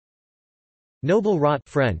Noble rot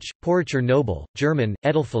French, Pourriture noble, German,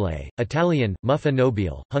 Edelfilet, Italian, Muffa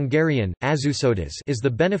nobile, Hungarian, Azusodas is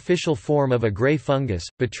the beneficial form of a gray fungus,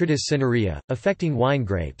 Botrytis cinerea, affecting wine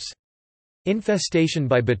grapes. Infestation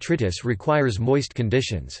by Botrytis requires moist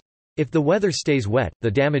conditions. If the weather stays wet,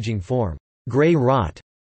 the damaging form, gray rot,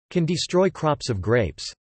 can destroy crops of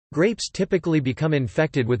grapes. Grapes typically become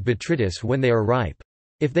infected with Botrytis when they are ripe.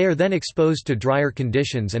 If they are then exposed to drier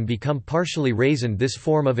conditions and become partially raisined, this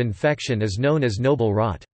form of infection is known as noble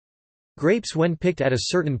rot. Grapes when picked at a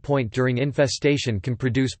certain point during infestation can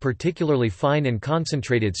produce particularly fine and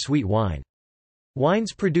concentrated sweet wine.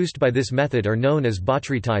 Wines produced by this method are known as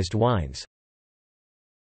botrytized wines.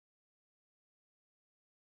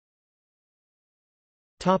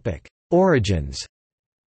 Origins.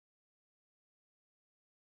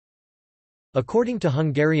 According to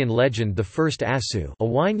Hungarian legend, the first assző, a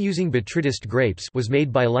wine using botrytis grapes, was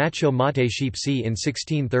made by László Mátyásy in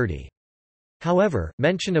 1630. However,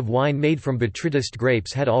 mention of wine made from botrytis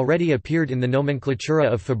grapes had already appeared in the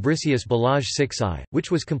Nomenclatura of Fabricius Balázs Szikszay,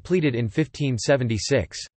 which was completed in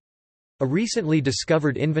 1576. A recently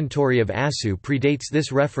discovered inventory of assző predates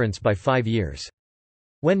this reference by 5 years.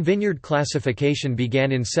 When vineyard classification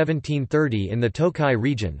began in 1730 in the Tokaj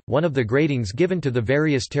region, one of the gradings given to the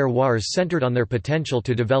various terroirs centered on their potential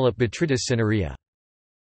to develop Botrytis cinerea.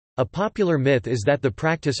 A popular myth is that the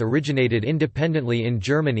practice originated independently in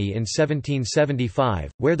Germany in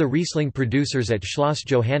 1775, where the Riesling producers at Schloss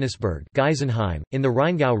Johannisberg Geisenheim, in the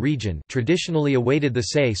Rheingau region, traditionally awaited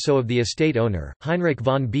the say-so of the estate owner, Heinrich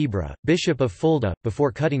von Bibra, Bishop of Fulda,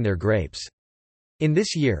 before cutting their grapes. In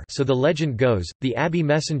this year, so the legend goes, the abbey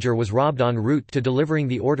messenger was robbed en route to delivering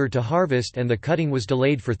the order to harvest, and the cutting was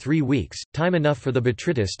delayed for 3 weeks, time enough for the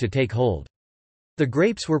botrytis to take hold. The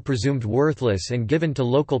grapes were presumed worthless and given to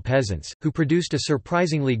local peasants, who produced a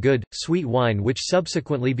surprisingly good, sweet wine which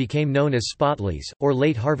subsequently became known as Spotlies, or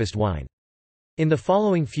late harvest wine. In the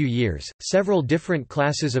following few years, several different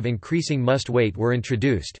classes of increasing must weight were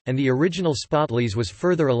introduced, and the original Spotlies was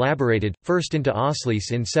further elaborated, first into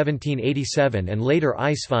Oslies in 1787 and later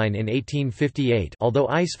Eiswein in 1858, although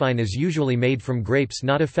Eiswein is usually made from grapes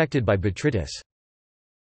not affected by botrytis.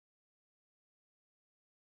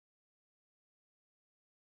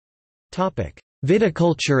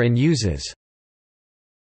 Viticulture and uses.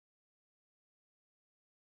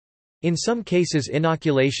 In some cases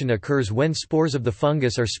inoculation occurs when spores of the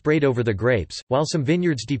fungus are sprayed over the grapes, while some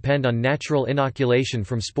vineyards depend on natural inoculation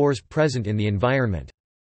from spores present in the environment.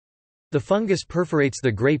 The fungus perforates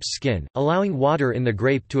the grape's skin, allowing water in the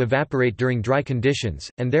grape to evaporate during dry conditions,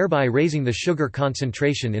 and thereby raising the sugar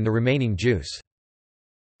concentration in the remaining juice.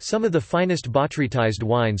 Some of the finest botrytized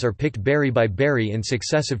wines are picked berry by berry in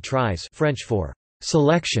successive tries, French for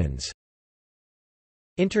selections.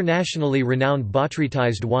 Internationally renowned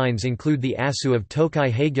botrytized wines include the assző of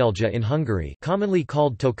Tokaj Hegyalja in Hungary, commonly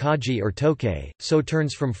called Tokaji or Tokaj,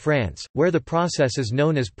 Sauternes from France, where the process is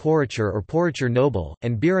known as Pourriture or Pourriture noble,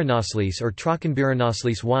 and Bíránoslice or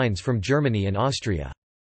Trockenbíránoslice wines from Germany and Austria.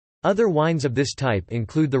 Other wines of this type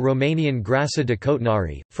include the Romanian Grassa de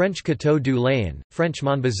Cotenari, French Coteau du Layon, French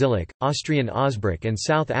Montbazilic, Austrian Osbruck and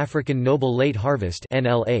South African Noble Late Harvest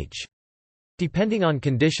 (NLH). Depending on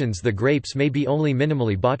conditions, the grapes may be only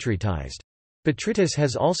minimally botrytized. Botrytis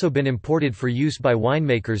has also been imported for use by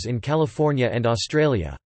winemakers in California and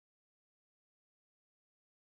Australia.